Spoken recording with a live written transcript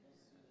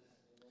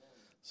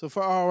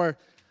So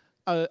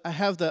I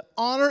have the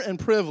honor and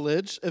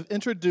privilege of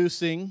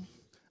introducing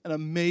an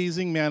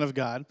amazing man of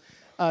God.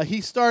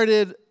 He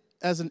started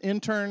as an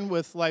intern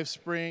with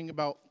LifeSpring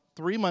about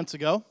 3 months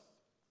ago,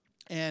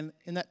 and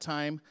in that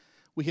time,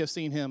 we have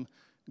seen him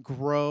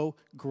grow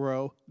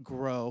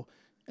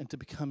into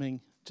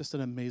becoming just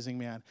an amazing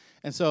man.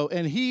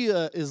 And he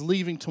is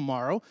leaving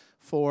tomorrow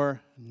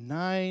for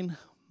 9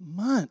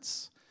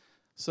 months.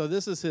 So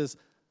this is his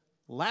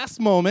last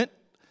moment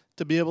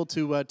to be able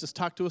to just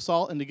talk to us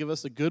all and to give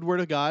us a good word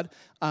of God.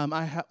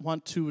 I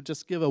want to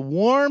just give a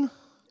warm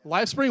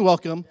LifeSpring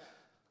welcome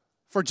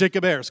for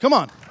Jacob Ayers. Come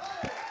on.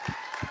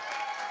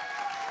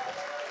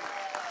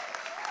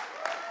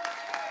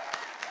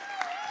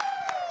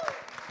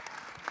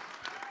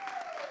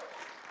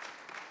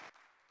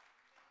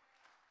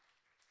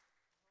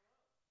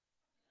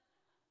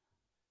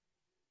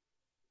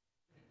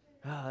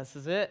 Oh, this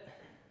is it.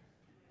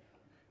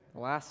 The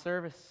last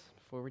service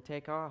before we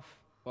take off.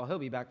 Well, he'll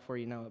be back before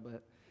you know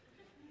it,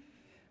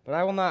 but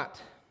I will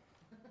not.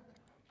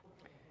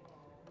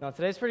 Now,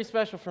 today's pretty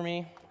special for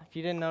me. If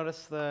you didn't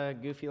notice the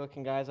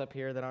goofy-looking guys up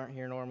here that aren't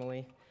here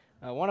normally,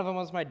 one of them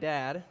was my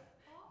dad,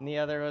 and the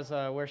other was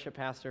a worship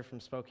pastor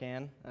from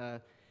Spokane.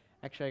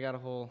 Actually, I got a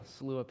whole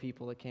slew of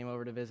people that came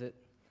over to visit.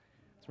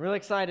 So I'm really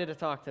excited to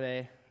talk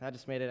today. That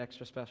just made it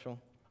extra special.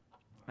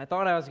 I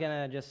thought I was going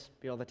to just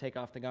be able to take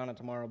off to Ghana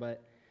tomorrow,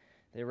 but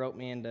they wrote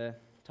me into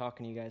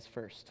talking to you guys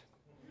first.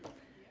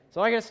 So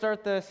I got to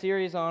start the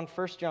series on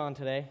 1 John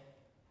today.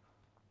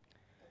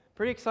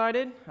 Pretty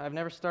excited. I've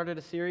never started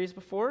a series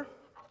before.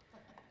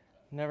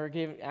 I've never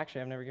given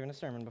a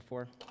sermon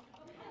before.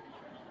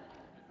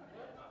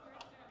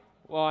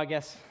 Well, I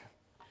guess,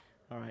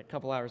 all right, a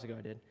couple hours ago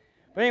I did.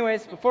 But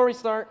anyways, before we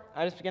start,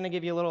 I'm just going to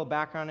give you a little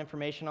background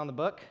information on the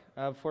book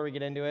before we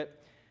get into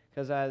it.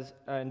 Because as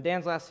in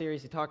Dan's last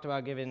series, he talked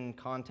about giving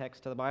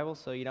context to the Bible,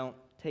 so you don't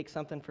take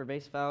something for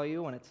base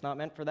value when it's not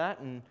meant for that,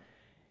 and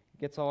it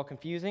gets all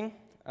confusing.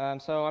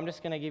 So I'm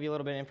just going to give you a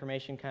little bit of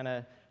information, kind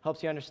of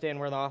helps you understand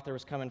where the author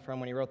was coming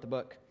from when he wrote the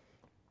book.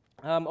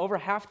 Over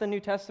half the New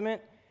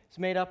Testament is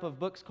made up of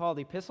books called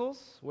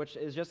epistles, which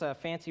is just a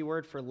fancy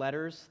word for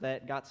letters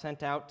that got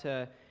sent out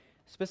to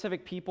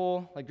specific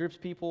people, like groups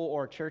of people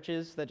or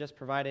churches that just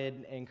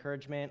provided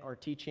encouragement or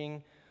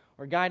teaching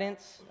or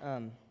guidance.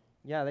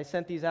 They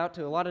sent these out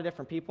to a lot of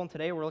different people, and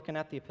today we're looking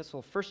at the epistle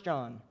of 1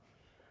 John.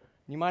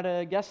 You might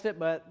have guessed it,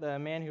 but the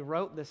man who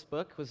wrote this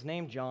book was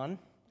named John.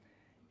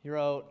 He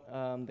wrote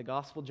the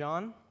Gospel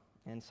John,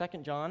 and 2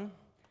 John,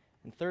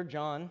 and 3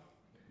 John,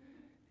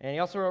 and he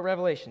also wrote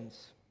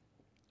Revelations.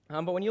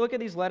 But when you look at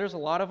these letters, a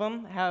lot of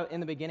them in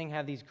the beginning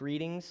have these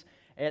greetings.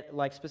 It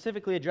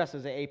specifically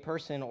addresses a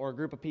person or a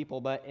group of people,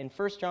 but in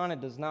 1 John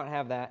it does not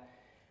have that.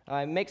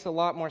 It makes a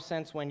lot more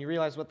sense when you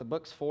realize what the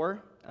book's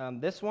for.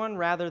 This one,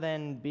 rather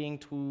than being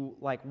to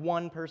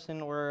one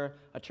person or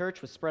a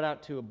church, was spread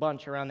out to a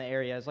bunch around the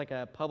area. It's like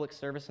a public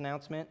service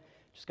announcement.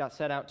 Just got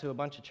set out to a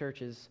bunch of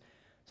churches.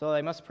 So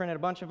they must have printed a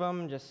bunch of them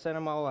and just sent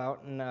them all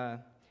out. And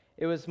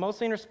it was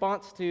mostly in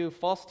response to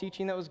false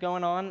teaching that was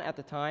going on at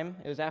the time.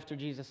 It was after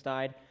Jesus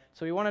died.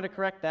 So we wanted to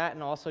correct that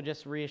and also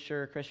just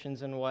reassure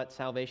Christians in what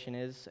salvation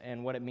is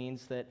and what it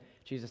means that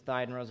Jesus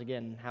died and rose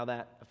again and how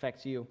that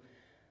affects you.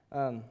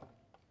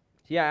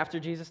 After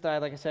Jesus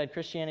died, like I said,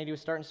 Christianity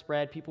was starting to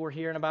spread. People were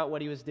hearing about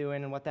what he was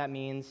doing and what that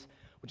means,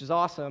 which is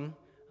awesome.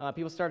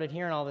 People started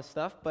hearing all this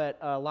stuff, but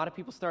a lot of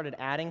people started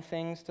adding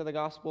things to the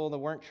gospel that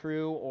weren't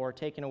true or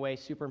taking away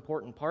super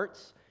important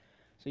parts.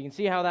 So you can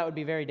see how that would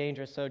be very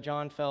dangerous. So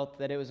John felt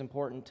that it was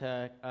important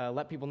to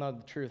let people know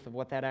the truth of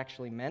what that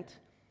actually meant.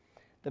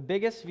 The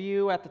biggest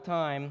view at the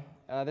time,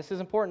 this is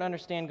important to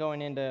understand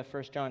going into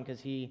 1 John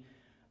because he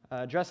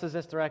addresses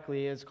this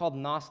directly, is called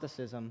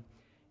Gnosticism.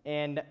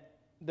 And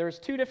there's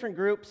two different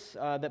groups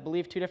that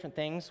believe two different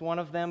things. One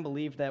of them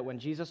believed that when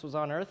Jesus was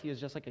on earth, he was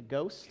just like a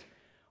ghost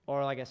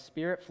or like a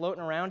spirit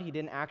floating around. He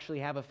didn't actually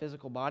have a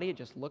physical body. It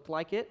just looked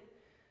like it.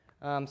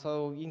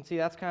 So you can see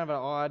that's kind of an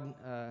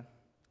odd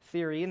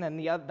theory. And then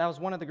that was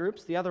one of the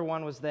groups. The other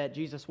one was that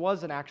Jesus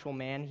was an actual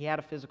man. He had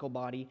a physical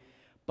body.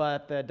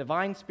 But the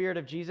divine spirit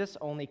of Jesus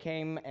only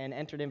came and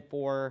entered him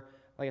for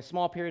like a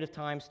small period of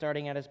time,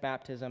 starting at his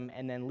baptism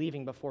and then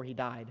leaving before he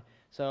died.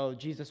 So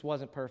Jesus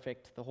wasn't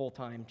perfect the whole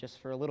time, just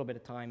for a little bit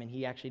of time, and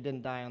he actually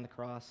didn't die on the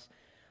cross.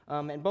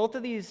 And both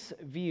of these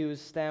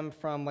views stem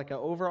from like an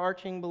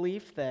overarching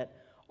belief that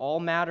all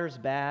matter is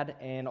bad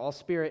and all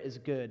spirit is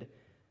good.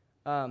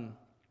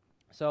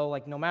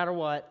 So no matter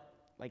what,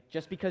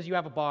 just because you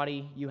have a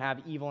body, you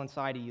have evil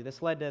inside of you.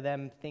 This led to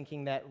them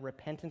thinking that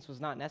repentance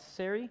was not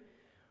necessary,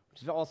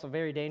 which is also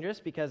very dangerous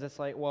because it's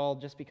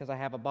just because I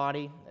have a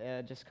body,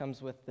 it just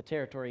comes with the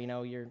territory.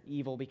 You're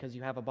evil because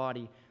you have a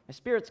body. My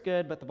spirit's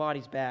good, but the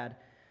body's bad.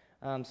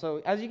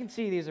 So as you can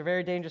see, these are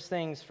very dangerous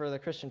things for the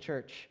Christian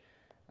church.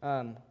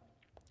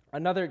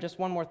 Just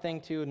one more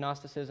thing too,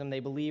 Gnosticism, they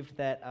believed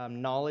that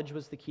knowledge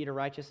was the key to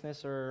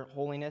righteousness or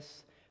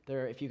holiness.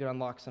 If you could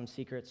unlock some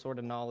secret sort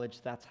of knowledge,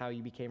 that's how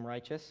you became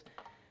righteous.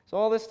 So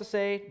all this to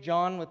say,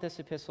 John, with this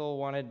epistle,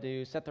 wanted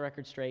to set the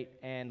record straight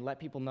and let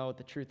people know what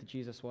the truth of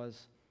Jesus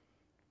was.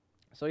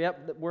 So,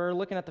 we're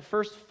looking at the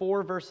first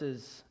 4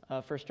 verses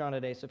of 1 John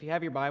today. So if you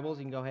have your Bibles,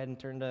 you can go ahead and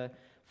turn to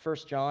 1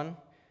 John.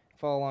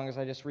 Follow along as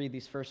I just read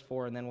these first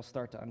 4, and then we'll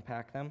start to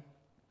unpack them.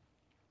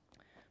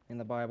 In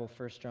the Bible,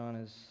 1 John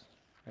is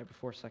right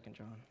before 2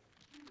 John.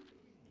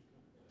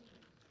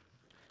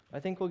 I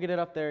think we'll get it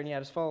up there, and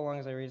just follow along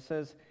as I read. It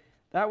says,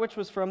 "That which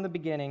was from the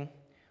beginning,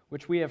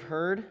 which we have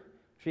heard,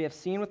 which we have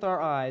seen with our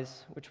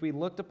eyes, which we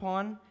looked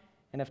upon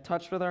and have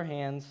touched with our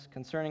hands,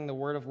 concerning the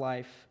word of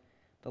life.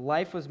 The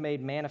life was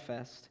made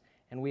manifest,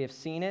 and we have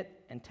seen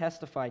it and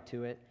testified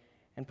to it,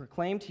 and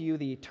proclaimed to you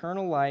the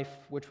eternal life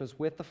which was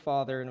with the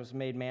Father and was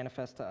made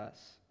manifest to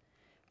us.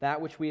 That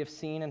which we have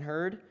seen and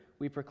heard,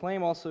 we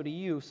proclaim also to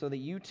you, so that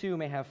you too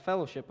may have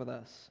fellowship with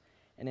us.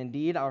 And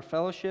indeed, our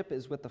fellowship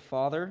is with the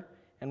Father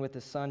and with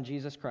His Son,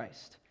 Jesus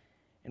Christ.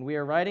 And we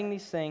are writing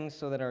these things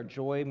so that our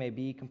joy may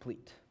be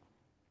complete."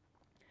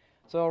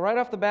 So right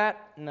off the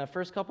bat, in the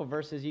first couple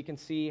verses, you can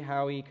see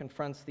how he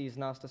confronts these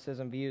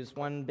Gnosticism views.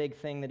 One big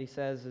thing that he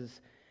says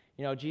is,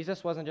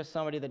 Jesus wasn't just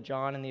somebody that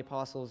John and the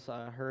apostles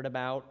heard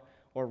about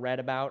or read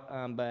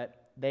about,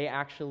 but they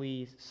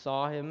actually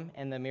saw him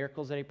and the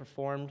miracles that he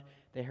performed.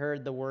 They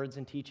heard the words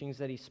and teachings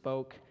that he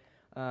spoke,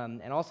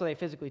 and also they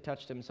physically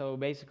touched him. So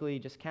basically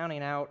just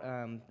counting out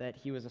that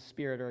he was a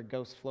spirit or a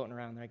ghost floating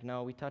around. They're like,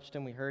 no, we touched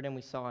him, we heard him,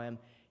 we saw him.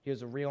 He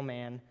was a real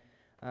man.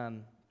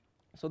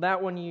 So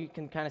that one, you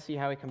can kind of see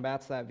how he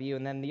combats that view.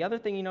 And then the other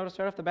thing you notice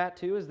right off the bat,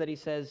 too, is that he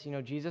says,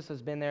 Jesus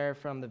has been there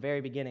from the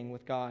very beginning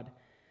with God.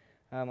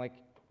 And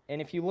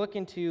if you look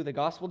into the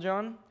Gospel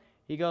John,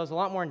 he goes a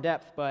lot more in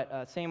depth,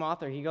 but same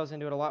author, he goes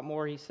into it a lot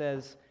more. He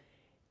says,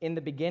 "In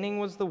the beginning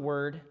was the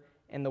Word,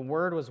 and the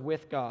Word was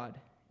with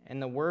God,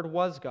 and the Word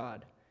was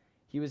God.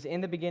 He was in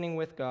the beginning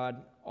with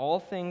God. All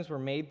things were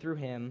made through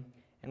him,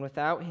 and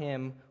without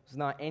him was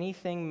not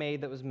anything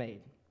made that was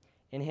made.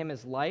 In him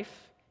is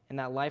life, and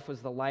that life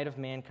was the light of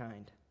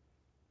mankind."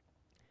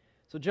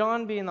 So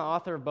John, being the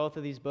author of both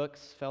of these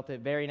books, felt it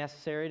very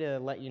necessary to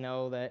let you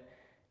know that,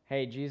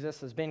 hey,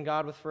 Jesus has been with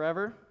God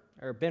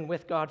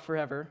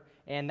forever,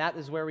 and that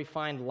is where we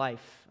find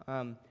life.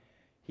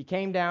 He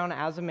came down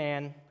as a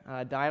man,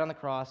 died on the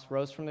cross,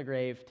 rose from the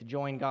grave to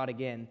join God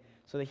again,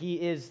 so that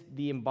he is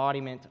the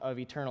embodiment of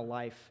eternal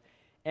life.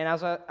 And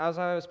as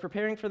I was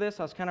preparing for this,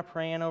 I was kind of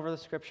praying over the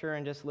scripture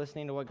and just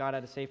listening to what God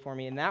had to say for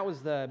me, and that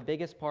was the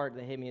biggest part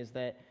that hit me, is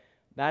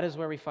that is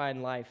where we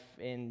find life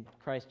in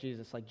Christ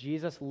Jesus.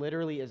 Jesus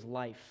literally is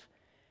life.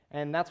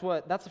 And that's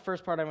the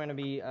first part I'm going to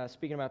be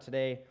speaking about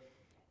today.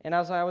 And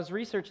as I was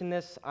researching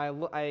this,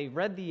 I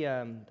read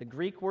the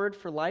Greek word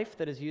for life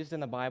that is used in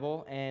the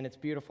Bible, and it's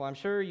beautiful. I'm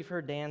sure you've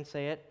heard Dan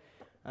say it.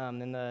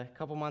 In the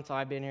couple months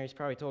I've been here, he's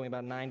probably told me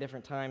about 9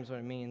 different times what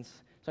it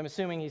means. So I'm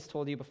assuming he's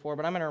told you before,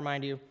 but I'm going to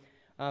remind you.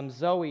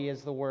 Zoe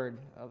is the word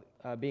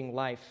of being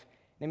life.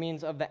 It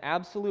means of the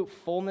absolute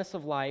fullness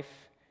of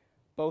life,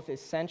 both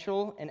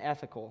essential and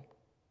ethical.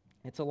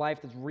 It's a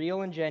life that's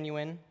real and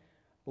genuine,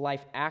 a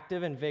life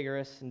active and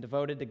vigorous and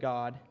devoted to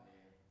God.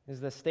 It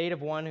is the state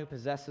of one who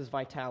possesses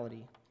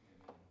vitality.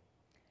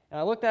 And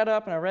I looked that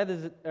up and I read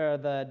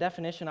the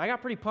definition. I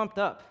got pretty pumped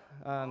up.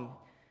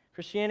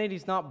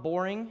 Christianity's not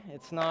boring.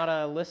 It's not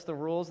a list of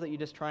rules that you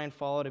just try and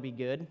follow to be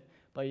good,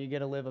 but you get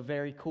to live a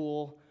very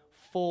cool,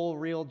 full,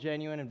 real,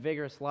 genuine, and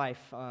vigorous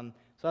life.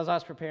 So as I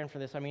was preparing for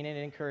this, it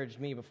encouraged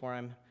me before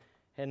I'm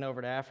heading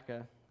over to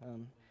Africa.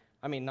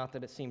 Not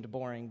that it seemed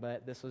boring,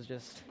 but this was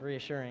just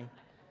reassuring.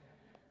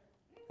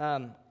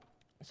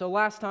 So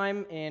last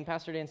time in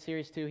Pastor Dan's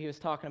series 2, he was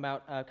talking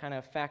about kind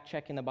of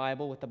fact-checking the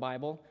Bible with the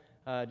Bible,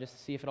 just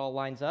to see if it all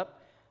lines up.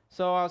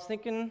 So I was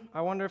thinking,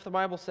 I wonder if the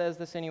Bible says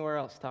this anywhere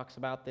else, talks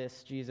about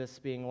this Jesus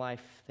being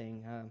life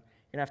thing. You're going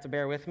to have to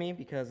bear with me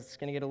because it's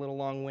going to get a little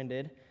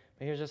long-winded.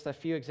 But here's just a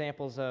few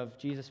examples of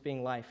Jesus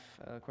being life,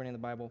 according to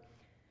the Bible.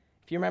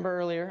 If you remember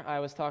earlier, I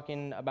was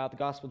talking about the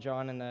Gospel of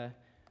John in the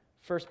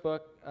first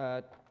book,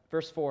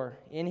 verse 4.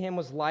 "In him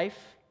was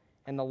life,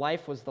 and the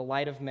life was the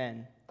light of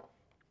men."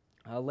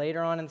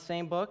 Later on in the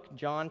same book,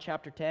 John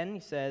chapter 10, he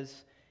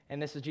says,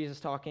 and this is Jesus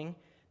talking,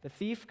 "The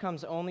thief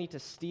comes only to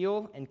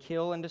steal and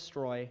kill and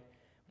destroy,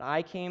 but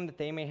I came that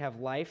they may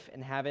have life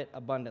and have it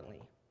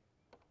abundantly."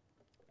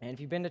 And if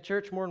you've been to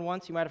church more than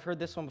once, you might have heard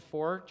this one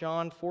before.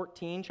 John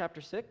 14,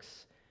 chapter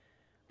 6,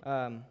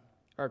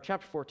 or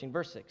chapter 14,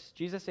 verse 6.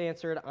 "Jesus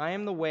answered, I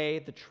am the way,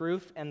 the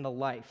truth, and the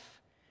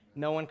life.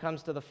 No one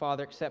comes to the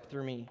Father except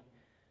through me."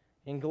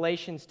 In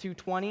Galatians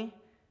 2:20,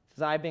 it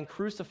says, "I have been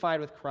crucified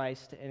with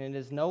Christ, and it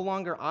is no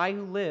longer I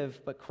who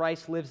live, but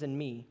Christ lives in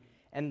me.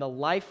 And the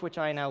life which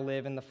I now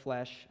live in the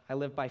flesh, I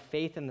live by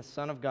faith in the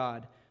Son of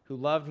God, who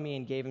loved me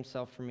and gave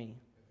himself for me."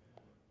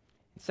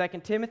 In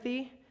 2 Timothy,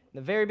 in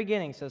the very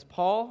beginning, says,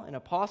 "Paul, an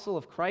apostle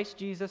of Christ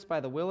Jesus by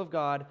the will of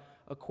God,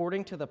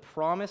 according to the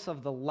promise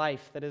of the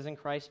life that is in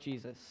Christ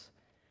Jesus."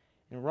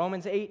 In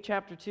Romans 8,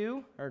 chapter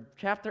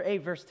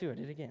 8, verse 2, I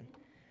did it again.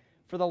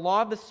 "For the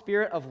law of the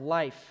Spirit of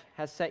life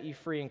has set you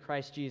free in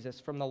Christ Jesus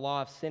from the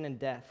law of sin and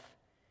death."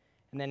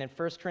 And then in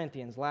 1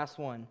 Corinthians, last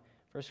one,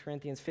 1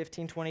 Corinthians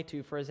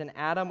 15:22, "For as in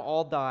Adam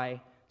all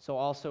die, so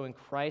also in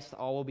Christ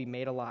all will be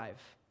made alive."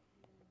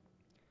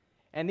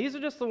 And these are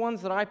just the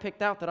ones that I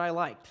picked out that I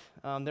liked.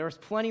 There was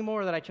plenty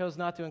more that I chose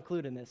not to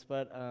include in this,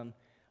 but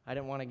I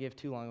didn't want to give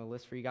too long of a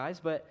list for you guys.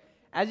 But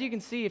as you can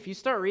see, if you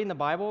start reading the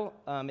Bible,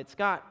 it's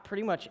got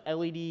pretty much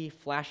LED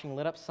flashing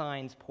lit up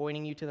signs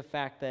pointing you to the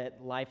fact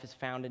that life is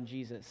found in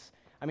Jesus.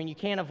 I mean, you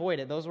can't avoid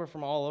it. Those were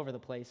from all over the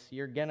place.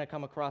 You're going to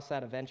come across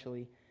that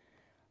eventually.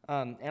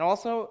 And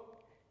also,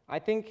 I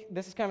think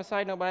this is kind of a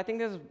side note, but I think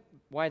this is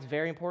why it's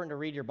very important to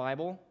read your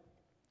Bible.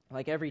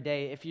 Like every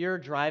day, if you're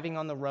driving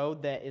on the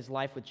road that is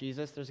life with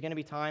Jesus, there's going to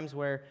be times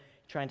where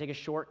you try and take a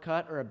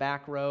shortcut or a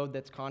back road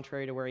that's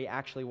contrary to where he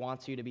actually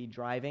wants you to be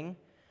driving.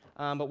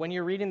 But when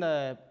you're reading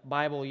the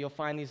Bible, you'll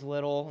find these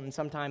little and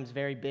sometimes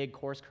very big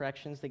course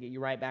corrections that get you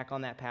right back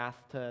on that path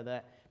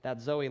to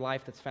that Zoe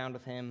life that's found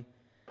with him.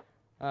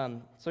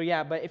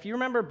 But if you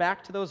remember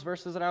back to those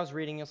verses that I was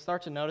reading, you'll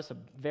start to notice a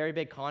very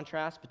big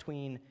contrast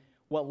between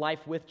what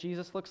life with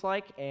Jesus looks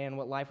like and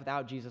what life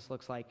without Jesus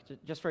looks like.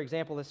 Just for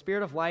example, the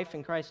Spirit of life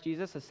in Christ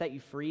Jesus has set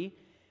you free.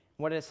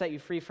 What did it set you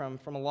free from?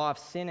 From a law of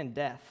sin and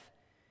death.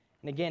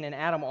 And again, in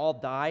Adam all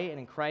die, and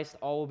in Christ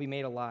all will be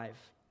made alive.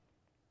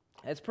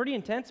 It's pretty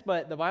intense,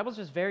 but the Bible's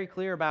just very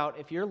clear about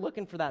if you're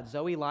looking for that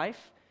Zoe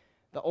life,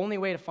 the only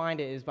way to find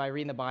it is by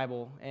reading the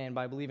Bible and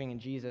by believing in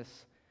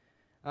Jesus.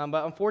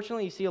 But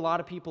unfortunately, you see a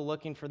lot of people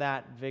looking for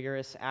that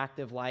vigorous,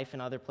 active life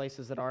in other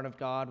places that aren't of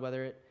God,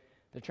 whether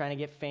they're trying to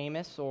get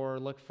famous or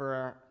look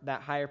for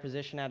that higher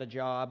position at a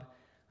job.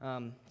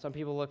 Some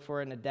people look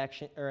for it in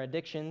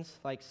addictions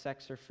like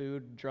sex or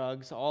food,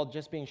 drugs, all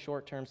just being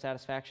short-term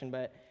satisfaction,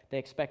 but they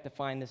expect to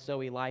find this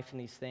Zoe life in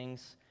these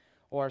things.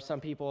 Or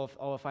some people,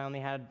 if I only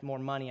had more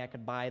money, I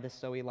could buy this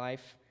Zoe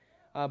life.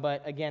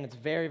 But again, it's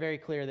very, very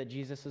clear that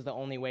Jesus is the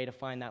only way to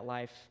find that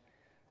life.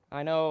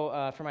 I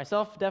know for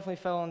myself, definitely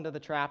fell into the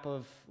trap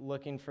of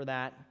looking for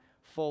that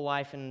full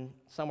life in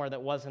somewhere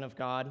that wasn't of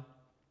God.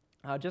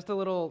 Just a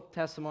little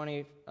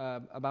testimony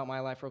about my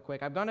life real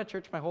quick. I've gone to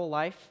church my whole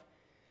life.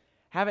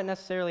 Haven't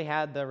necessarily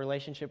had the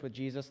relationship with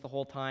Jesus the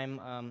whole time.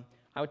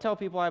 I would tell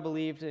people I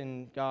believed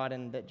in God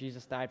and that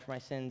Jesus died for my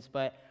sins,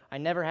 but I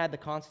never had the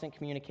constant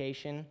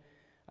communication.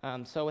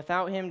 So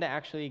without him to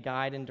actually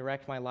guide and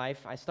direct my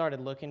life, I started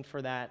looking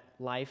for that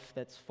life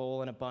that's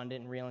full and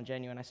abundant and real and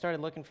genuine. I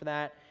started looking for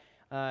that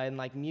in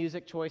like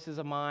music choices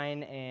of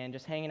mine and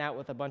just hanging out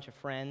with a bunch of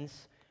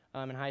friends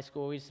in high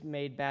school. We just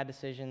made bad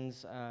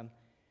decisions.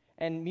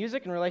 And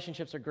music and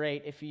relationships are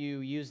great if you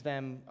use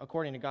them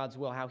according to God's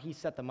will, how he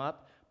set them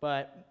up.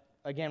 But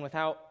again,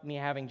 without me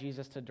having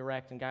Jesus to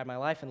direct and guide my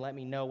life and let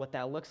me know what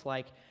that looks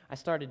like, I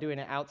started doing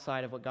it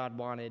outside of what God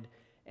wanted.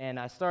 And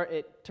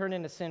it turned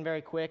into sin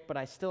very quick, but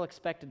I still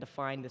expected to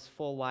find this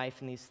full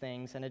life in these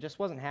things, and it just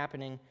wasn't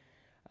happening.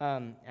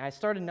 I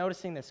started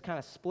noticing this kind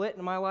of split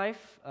in my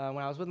life. When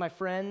I was with my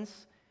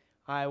friends,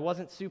 I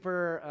wasn't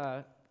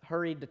super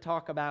hurried to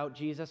talk about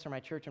Jesus or my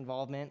church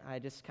involvement. I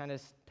just kind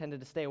of tended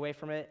to stay away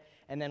from it.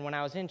 And then when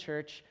I was in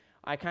church,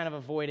 I kind of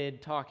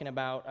avoided talking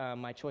about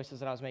my choices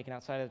that I was making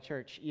outside of the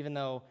church, even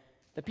though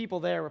the people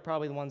there were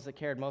probably the ones that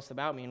cared most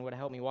about me and would have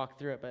helped me walk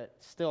through it. But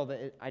still,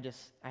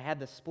 I had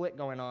this split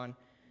going on.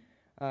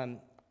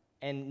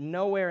 And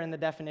nowhere in the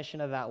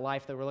definition of that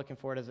life that we're looking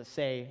for does it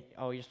say,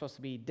 oh, you're supposed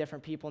to be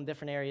different people in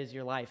different areas of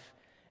your life.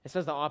 It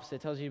says the opposite.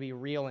 It tells you to be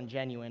real and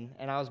genuine.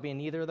 And I was being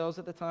neither of those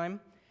at the time.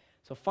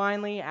 So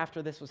finally,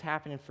 after this was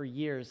happening for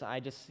years, I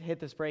just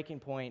hit this breaking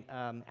point.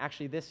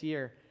 Actually, this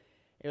year,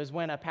 it was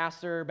when a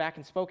pastor back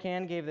in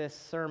Spokane gave this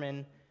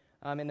sermon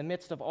in the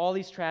midst of all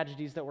these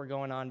tragedies that were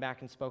going on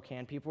back in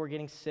Spokane. People were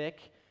getting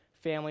sick.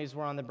 Families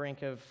were on the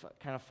brink of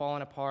kind of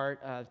falling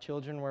apart.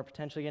 Children were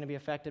potentially going to be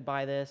affected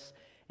by this.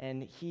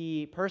 And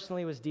he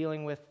personally was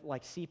dealing with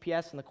like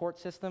CPS in the court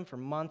system for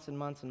months and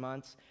months and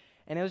months.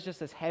 And it was just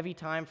this heavy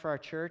time for our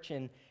church.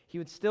 And he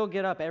would still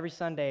get up every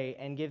Sunday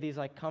and give these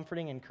like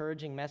comforting,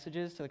 encouraging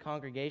messages to the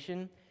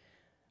congregation.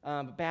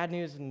 But bad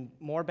news and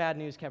more bad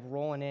news kept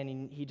rolling in.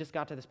 And he just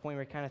got to this point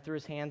where he kind of threw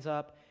his hands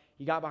up.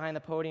 He got behind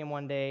the podium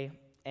one day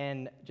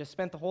and just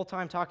spent the whole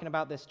time talking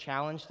about this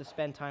challenge to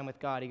spend time with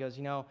God. He goes,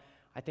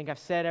 I think I've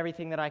said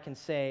everything that I can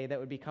say that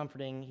would be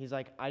comforting. He's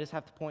like, I just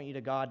have to point you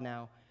to God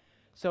now.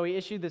 So he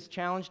issued this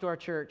challenge to our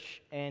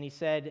church, and he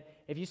said,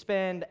 if you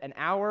spend an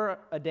hour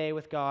a day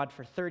with God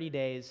for 30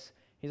 days,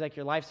 he's like,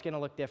 your life's going to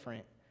look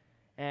different.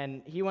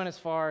 And he went as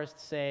far as to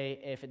say,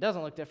 if it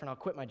doesn't look different, I'll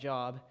quit my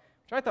job,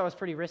 which I thought was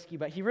pretty risky,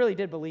 but he really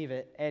did believe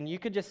it. And you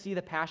could just see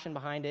the passion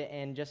behind it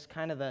and just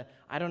kind of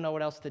I don't know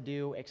what else to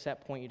do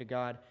except point you to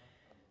God.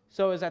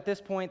 So it was at this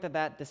point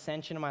that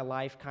dissension in my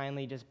life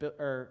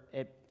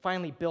it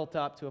finally built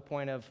up to a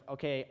point of,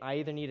 okay, I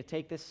either need to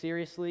take this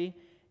seriously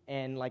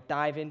and like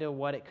dive into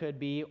what it could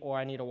be, or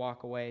I need to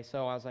walk away.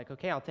 So I was like,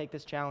 okay, I'll take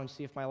this challenge,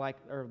 see if my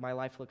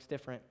life looks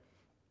different.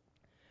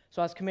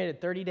 So I was committed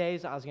 30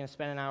 days. I was going to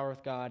spend an hour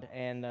with God.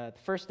 And the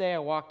first day I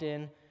walked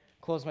in,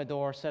 closed my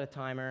door, set a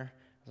timer.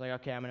 I was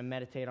like, okay, I'm going to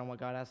meditate on what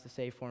God has to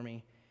say for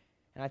me.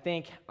 And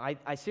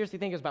I seriously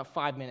think it was about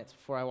 5 minutes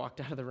before I walked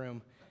out of the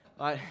room.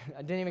 I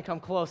didn't even come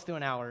close to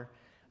an hour.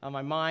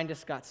 My mind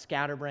just got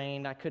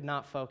scatterbrained. I could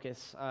not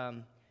focus.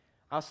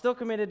 I was still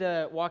committed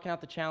to walking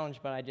out the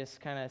challenge, but I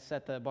just kind of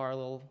set the bar a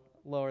little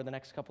lower the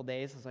next couple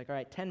days. I was like, all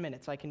right, 10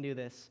 minutes, I can do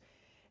this.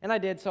 And I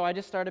did, so I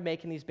just started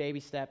making these baby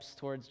steps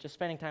towards just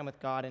spending time with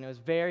God, and it was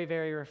very,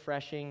 very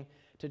refreshing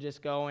to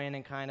just go in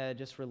and kind of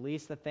just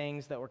release the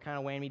things that were kind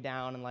of weighing me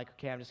down and like,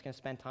 okay, I'm just going to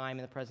spend time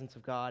in the presence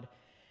of God.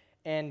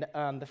 And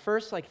the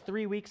first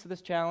 3 weeks of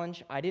this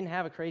challenge, I didn't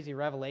have a crazy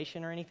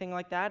revelation or anything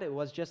like that. It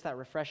was just that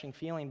refreshing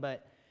feeling.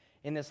 But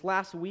in this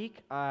last week,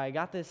 I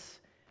got this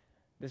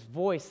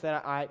voice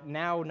that I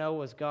now know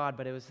was God,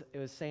 but it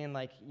was saying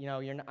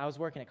I was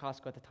working at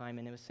Costco at the time,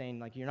 and it was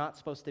saying you're not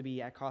supposed to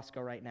be at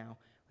Costco right now.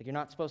 You're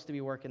not supposed to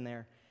be working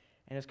there.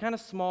 And it was kind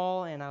of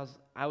small, and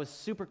I was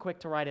super quick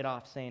to write it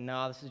off, saying,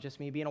 no, this is just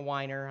me being a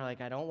whiner.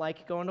 I don't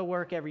like going to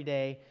work every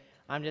day.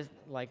 I'm just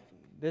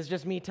this is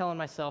just me telling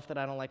myself that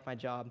I don't like my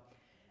job.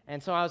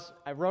 And so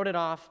I wrote it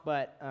off,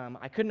 but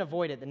I couldn't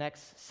avoid it the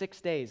next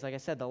 6 days. Like I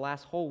said, the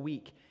last whole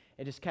week,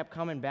 it just kept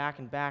coming back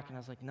and back, and I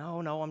was like, no,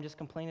 I'm just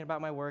complaining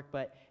about my work.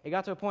 But it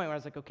got to a point where I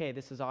was like, okay,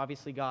 this is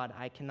obviously God.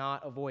 I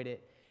cannot avoid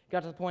it. It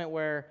got to the point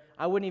where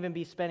I wouldn't even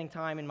be spending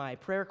time in my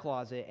prayer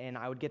closet, and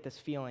I would get this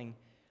feeling.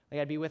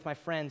 I'd be with my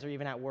friends or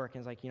even at work,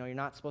 and it's you're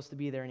not supposed to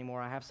be there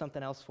anymore. I have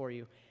something else for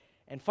you.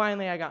 And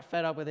finally, I got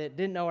fed up with it,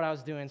 didn't know what I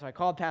was doing, so I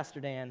called Pastor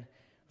Dan. I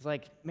was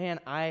like,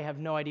 man, I have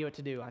no idea what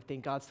to do. I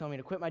think God's telling me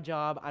to quit my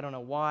job. I don't know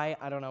why.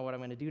 I don't know what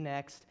I'm going to do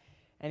next.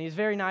 And he was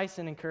very nice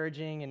and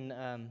encouraging,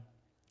 and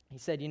he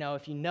said,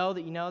 if you know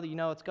that you know that you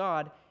know it's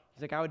God,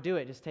 he's like, I would do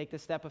it. Just take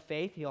this step of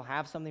faith. He'll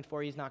have something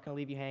for you. He's not going to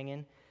leave you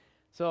hanging.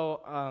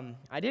 So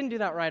I didn't do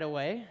that right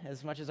away,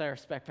 as much as I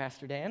respect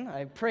Pastor Dan.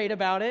 I prayed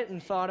about it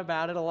and thought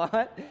about it a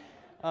lot.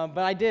 But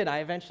I did. I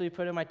eventually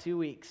put in my 2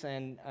 weeks,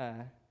 and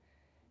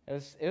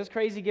it was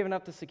crazy giving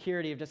up the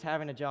security of just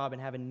having a job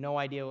and having no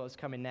idea what was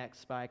coming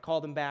next. But I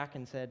called him back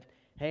and said,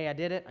 hey, I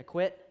did it. I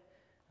quit.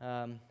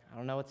 I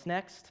don't know what's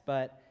next,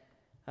 but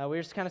we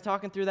were just kind of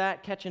talking through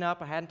that, catching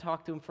up. I hadn't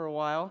talked to him for a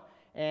while,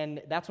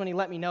 and that's when he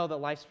let me know that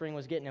LifeSpring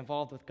was getting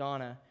involved with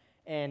Ghana.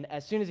 And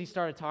as soon as he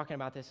started talking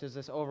about this, it was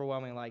this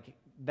overwhelming,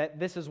 that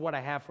this is what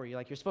I have for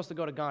you. You're supposed to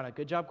go to Ghana.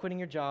 Good job quitting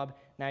your job.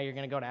 Now you're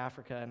going to go to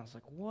Africa. And I was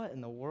like, what in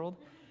the world?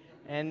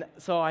 And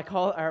so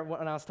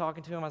when I was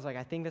talking to him, I was like,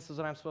 I think this is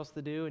what I'm supposed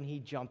to do. And he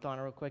jumped on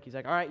it real quick. He's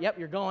like, all right, yep,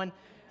 you're going.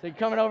 So you're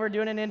coming over,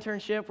 doing an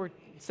internship. We're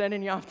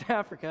sending you off to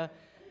Africa.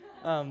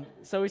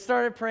 So we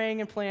started praying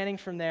and planning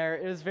from there.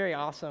 It was very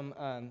awesome.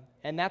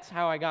 And that's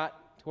how I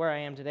got to where I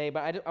am today.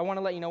 But I want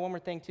to let you know one more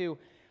thing, too.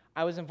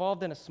 I was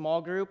involved in a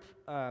small group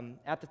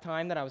at the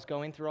time that I was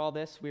going through all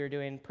this. We were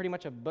doing pretty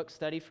much a book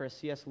study for a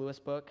C.S. Lewis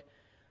book.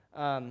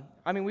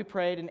 We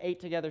prayed and ate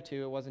together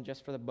too. It wasn't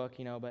just for the book,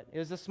 but it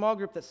was a small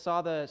group that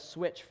saw the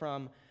switch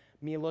from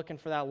me looking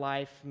for that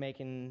life,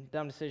 making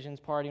dumb decisions,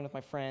 partying with my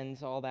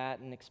friends, all that,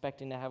 and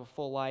expecting to have a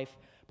full life.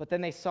 But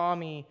then they saw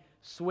me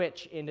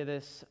switch into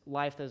this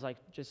life that was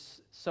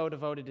just so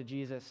devoted to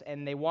Jesus.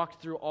 And they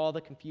walked through all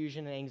the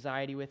confusion and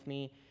anxiety with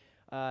me.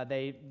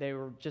 They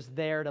were just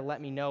there to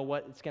let me know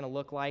what it's going to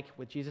look like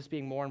with Jesus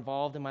being more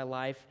involved in my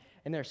life.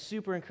 And they're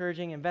super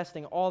encouraging,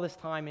 investing all this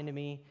time into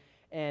me.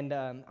 And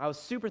I was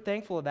super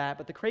thankful of that.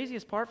 But the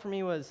craziest part for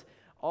me was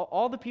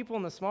all the people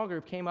in the small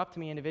group came up to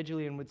me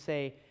individually and would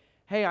say,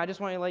 hey, I just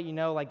want to let you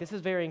know, this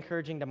is very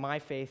encouraging to my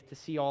faith to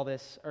see all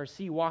this, or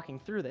see walking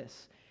through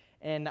this.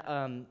 And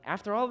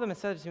after all of them had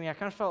said it to me, I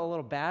kind of felt a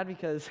little bad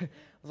because I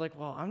was like,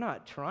 well, I'm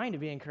not trying to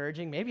be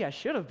encouraging. Maybe I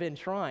should have been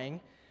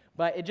trying.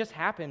 But it just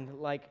happened,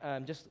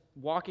 just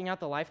walking out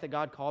the life that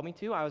God called me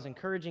to. I was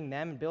encouraging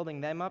them and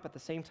building them up. At the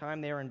same time,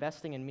 they were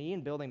investing in me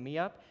and building me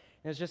up.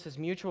 And it was just this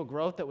mutual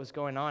growth that was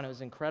going on. It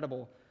was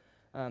incredible.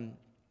 And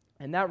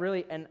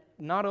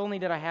not only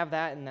did I have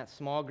that in that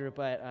small group,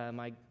 but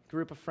my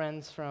group of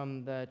friends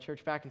from the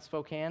church back in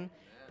Spokane,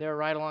 they were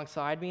right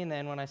alongside me. And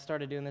then when I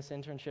started doing this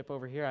internship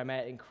over here, I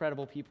met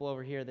incredible people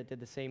over here that did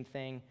the same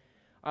thing.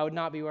 I would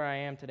not be where I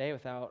am today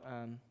without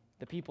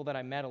the people that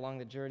I met along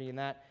the journey. And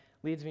that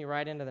leads me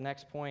right into the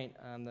next point,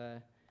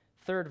 the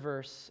third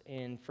verse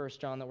in 1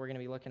 John that we're going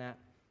to be looking at.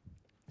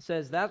 It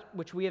says, that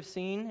which we have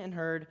seen and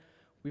heard,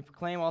 we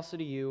proclaim also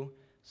to you,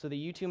 so that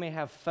you too may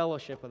have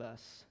fellowship with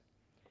us.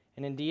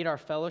 And indeed, our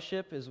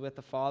fellowship is with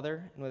the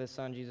Father and with His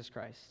Son, Jesus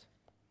Christ.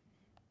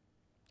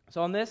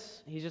 So on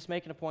this, he's just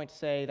making a point to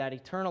say that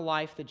eternal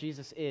life that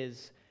Jesus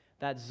is,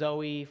 that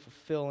Zoe,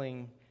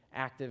 fulfilling,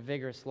 active,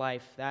 vigorous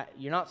life, that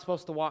you're not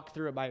supposed to walk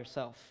through it by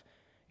yourself.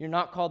 You're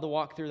not called to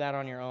walk through that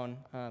on your own.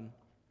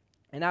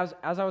 And as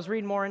I was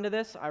reading more into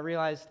this, I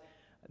realized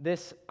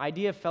this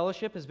idea of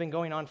fellowship has been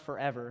going on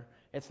forever.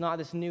 It's not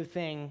this new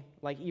thing,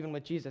 even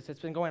with Jesus.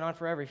 It's been going on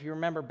forever. If you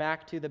remember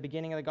back to the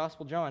beginning of the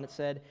Gospel of John, it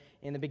said,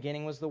 in the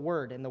beginning was the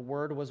Word, and the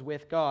Word was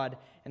with God,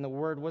 and the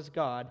Word was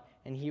God,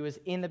 and He was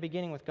in the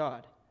beginning with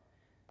God.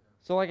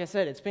 So like I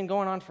said, it's been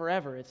going on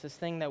forever. It's this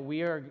thing that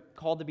we are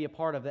called to be a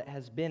part of that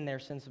has been there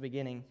since the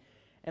beginning.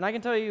 And I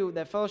can tell you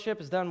that fellowship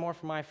has done more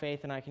for my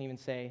faith than I can even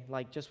say.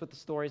 Just with the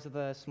stories of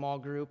the small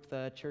group,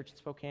 the church in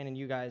Spokane, and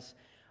you guys,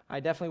 I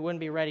definitely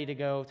wouldn't be ready to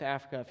go to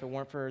Africa if it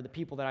weren't for the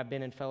people that I've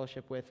been in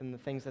fellowship with and the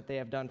things that they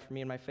have done for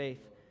me and my faith.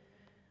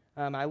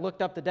 I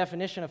looked up the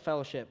definition of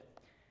fellowship,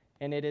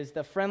 and it is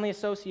the friendly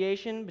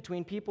association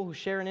between people who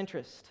share an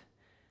interest.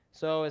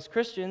 So as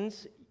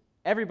Christians,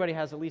 everybody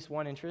has at least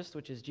one interest,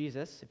 which is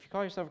Jesus. If you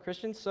call yourself a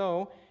Christian,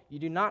 so you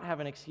do not have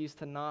an excuse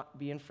to not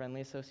be in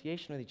friendly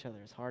association with each other,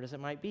 as hard as it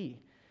might be.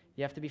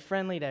 You have to be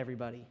friendly to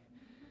everybody.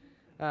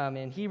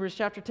 In Hebrews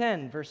chapter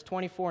 10, verse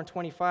 24 and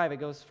 25, it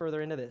goes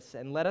further into this.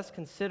 And let us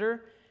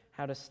consider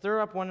how to stir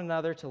up one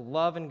another to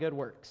love and good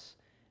works,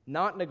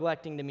 not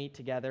neglecting to meet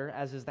together,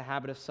 as is the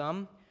habit of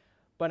some,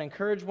 but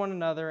encourage one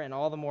another, and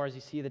all the more as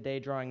you see the day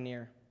drawing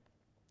near.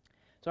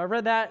 So I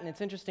read that, and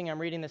it's interesting. I'm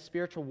reading this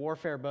spiritual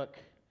warfare book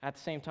at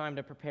the same time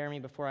to prepare me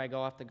before I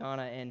go off to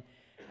Ghana, and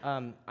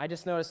I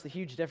just noticed the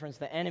huge difference.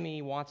 The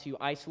enemy wants you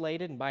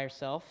isolated and by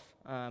yourself,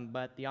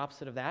 but the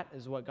opposite of that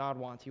is what God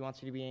wants. He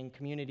wants you to be in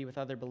community with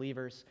other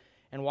believers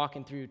and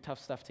walking through tough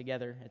stuff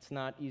together. It's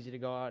not easy to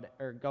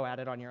go at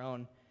it on your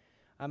own.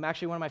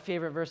 Actually, one of my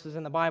favorite verses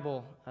in the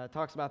Bible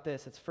talks about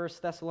this. It's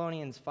 1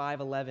 Thessalonians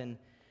 5:11.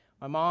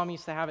 My mom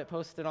used to have it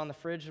posted on the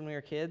fridge when we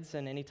were kids,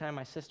 and anytime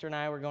my sister and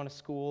I were going to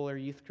school or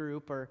youth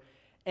group or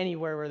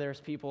anywhere where there's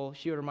people,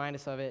 she would remind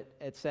us of it.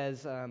 It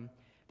says,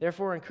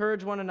 therefore,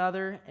 encourage one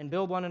another and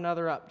build one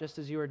another up, just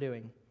as you are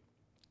doing.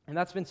 And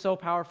that's been so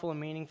powerful and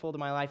meaningful to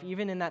my life.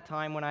 Even in that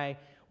time when I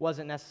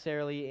wasn't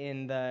necessarily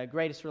in the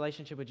greatest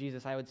relationship with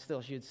Jesus,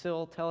 she would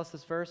still tell us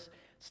this verse,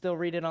 still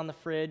read it on the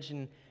fridge,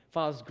 and if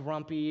I was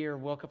grumpy or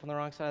woke up on the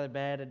wrong side of the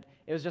bed,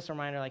 it was just a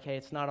reminder, like, hey,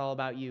 it's not all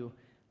about you.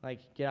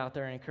 Like, get out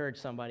there and encourage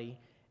somebody.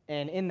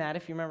 And in that,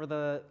 if you remember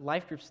the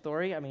life group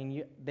story, I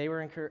mean,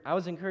 I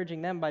was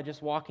encouraging them by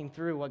just walking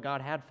through what God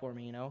had for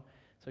me, you know.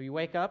 So you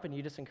wake up and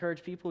you just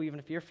encourage people, even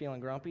if you're feeling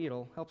grumpy,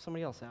 it'll help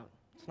somebody else out.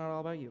 It's not all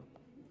about you.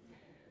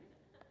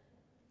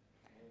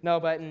 No,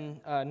 but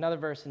in another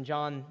verse in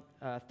John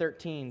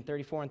 13,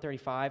 34 and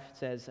 35, it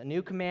says, a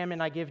new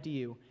commandment I give to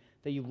you,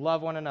 that you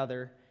love one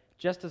another,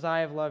 just as I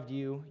have loved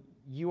you,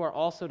 you are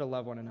also to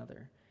love one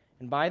another.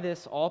 And by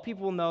this, all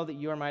people will know that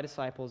you are my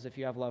disciples if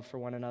you have love for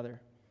one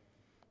another.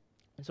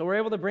 And so we're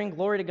able to bring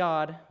glory to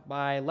God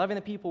by loving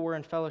the people we're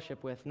in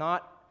fellowship with,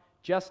 not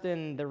just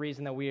in the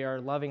reason that we are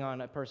loving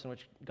on a person,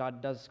 which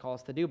God does call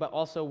us to do, but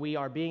also we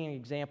are being an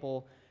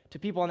example to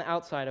people on the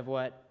outside of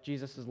what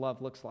Jesus'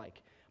 love looks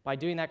like. By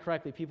doing that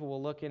correctly, people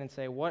will look in and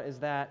say, what is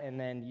that? And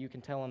then you can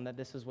tell them that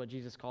this is what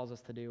Jesus calls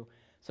us to do.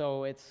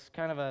 So it's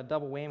kind of a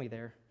double whammy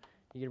there.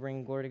 You get to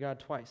bring glory to God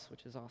twice,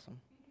 which is awesome.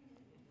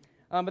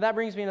 But that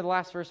brings me to the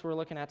last verse we're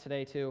looking at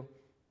today, too.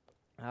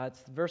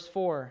 It's verse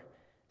 4.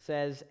 It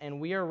says, and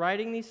we are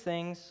writing these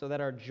things so that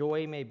our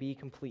joy may be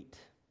complete.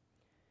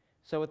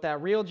 So with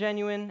that real,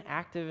 genuine,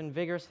 active, and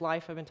vigorous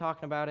life, I've been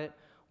talking about it,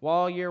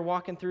 while you're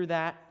walking through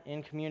that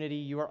in community,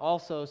 you are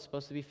also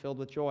supposed to be filled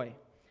with joy.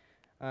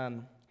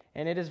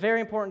 And it is very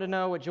important to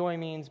know what joy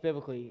means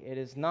biblically. It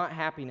is not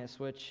happiness,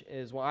 which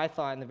is what I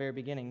thought in the very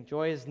beginning.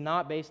 Joy is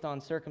not based on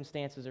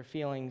circumstances or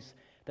feelings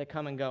that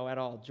come and go at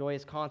all. Joy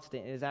is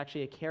constant. It is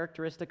actually a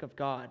characteristic of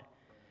God.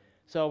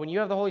 So when you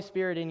have the Holy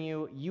Spirit in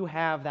you, you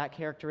have that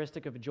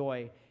characteristic of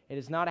joy. It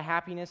is not a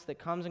happiness that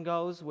comes and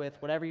goes with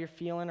whatever you're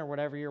feeling or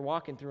whatever you're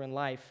walking through in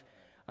life.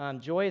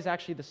 Joy is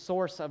actually the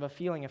source of a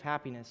feeling of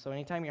happiness. So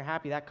anytime you're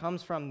happy, that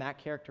comes from that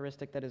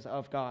characteristic that is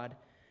of God.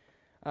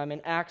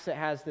 In Acts, it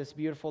has this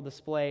beautiful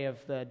display of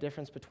the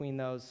difference between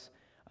those.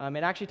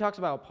 It actually talks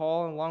about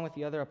Paul, along with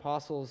the other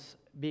apostles,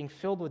 being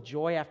filled with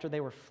joy after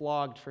they were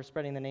flogged for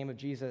spreading the name of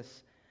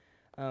Jesus.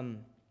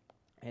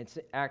 It's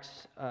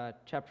Acts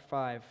chapter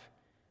 5,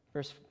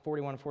 verse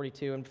 41 and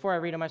 42. And before I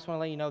read them, I just want to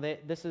let you know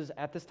that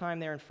at this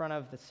time, they're in front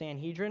of the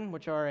Sanhedrin,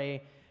 which are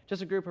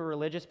just a group of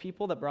religious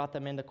people that brought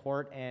them into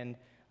court, and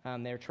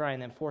they're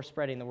trying them for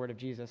spreading the word of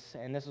Jesus.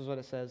 And this is what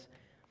it says.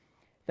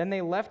 Then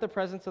they left the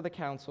presence of the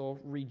council,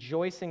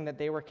 rejoicing that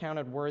they were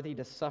counted worthy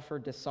to suffer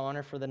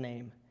dishonor for the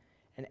name.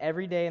 And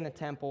every day in the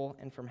temple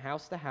and from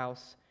house to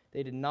house,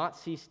 they did not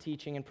cease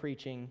teaching and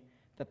preaching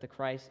that the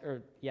Christ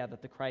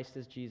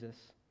is Jesus.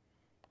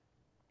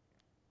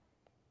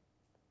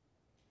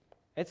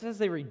 It says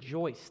they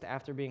rejoiced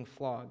after being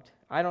flogged.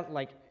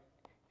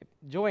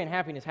 Joy and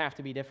happiness have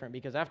to be different,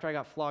 because after I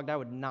got flogged, I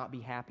would not be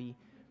happy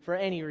for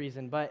any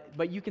reason,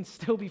 but you can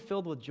still be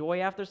filled with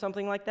joy after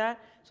something like that.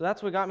 So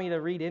that's what got me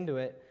to read into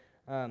it.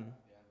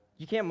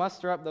 You can't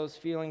muster up those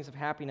feelings of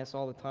happiness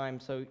all the time,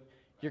 so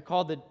you're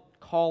called to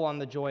call on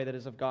the joy that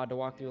is of God to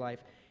walk through life.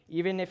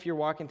 Even if you're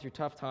walking through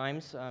tough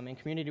times in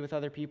community with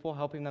other people,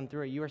 helping them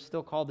through it, you are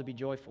still called to be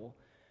joyful.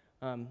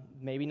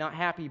 Maybe not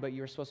happy, but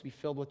you're supposed to be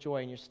filled with joy,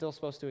 and you're still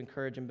supposed to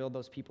encourage and build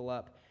those people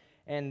up.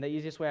 And the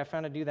easiest way I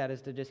found to do that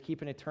is to just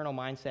keep an eternal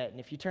mindset. And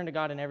if you turn to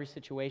God in every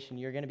situation,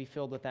 you're going to be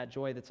filled with that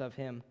joy that's of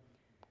Him.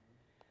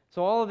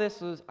 So all of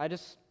this I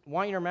just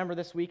want you to remember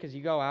this week as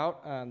you go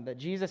out that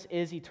Jesus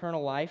is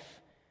eternal life.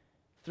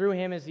 Through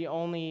Him is the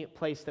only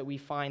place that we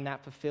find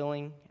that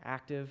fulfilling,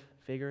 active,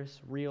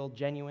 vigorous, real,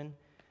 genuine.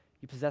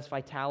 You possess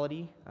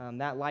vitality.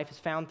 That life is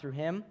found through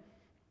Him.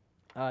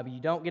 But you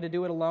don't get to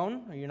do it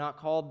alone, or you're not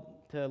called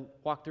to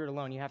walk through it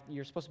alone.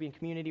 You're supposed to be in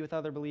community with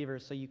other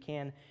believers so you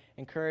can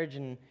encourage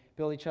and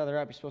build each other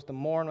up. You're supposed to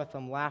mourn with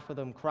them, laugh with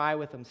them, cry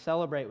with them,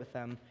 celebrate with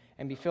them,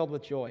 and be filled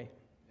with joy.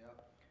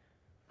 Yep.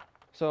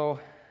 So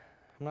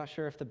I'm not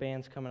sure if the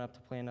band's coming up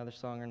to play another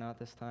song or not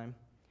this time.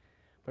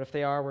 But if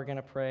they are, we're going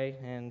to pray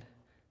and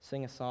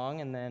sing a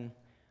song, and then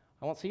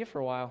I won't see you for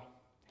a while.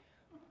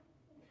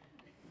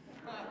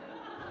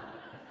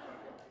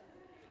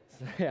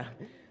 So, yeah,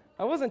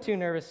 I wasn't too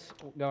nervous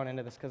going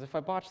into this, because if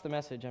I botch the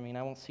message, I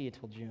won't see you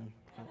till June.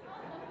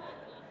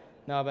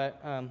 No,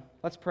 but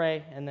let's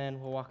pray, and then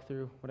we'll walk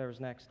through whatever's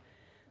next.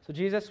 So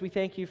Jesus, we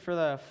thank you for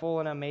the full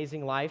and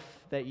amazing life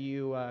that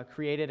you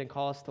created and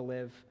call us to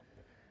live.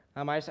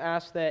 I just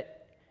ask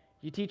that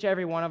you teach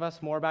every one of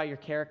us more about your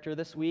character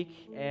this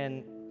week,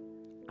 and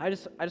I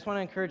just want to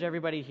encourage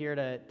everybody here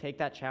to take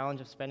that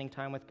challenge of spending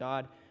time with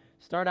God.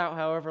 Start out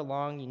however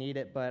long you need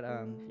it, but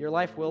your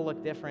life will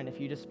look different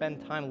if you just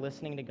spend time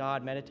listening to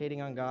God,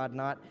 meditating on God,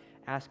 not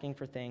asking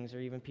for things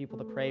or even people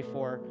to pray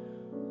for,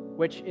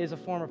 which is a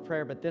form of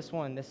prayer. But this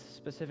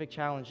specific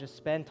challenge, just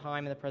spend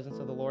time in the presence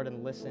of the Lord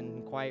and listen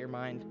and quiet your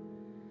mind.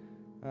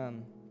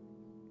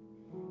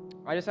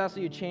 I just ask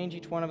that you change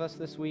each one of us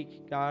this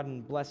week, God,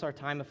 and bless our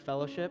time of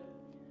fellowship,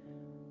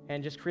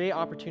 and just create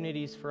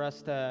opportunities for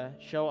us to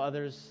show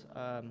others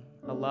a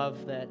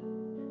love that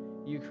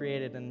you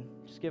created, and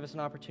just give us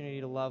an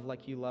opportunity to love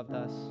like you loved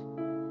us.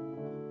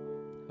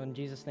 In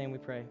Jesus' name we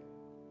pray.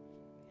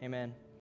 Amen.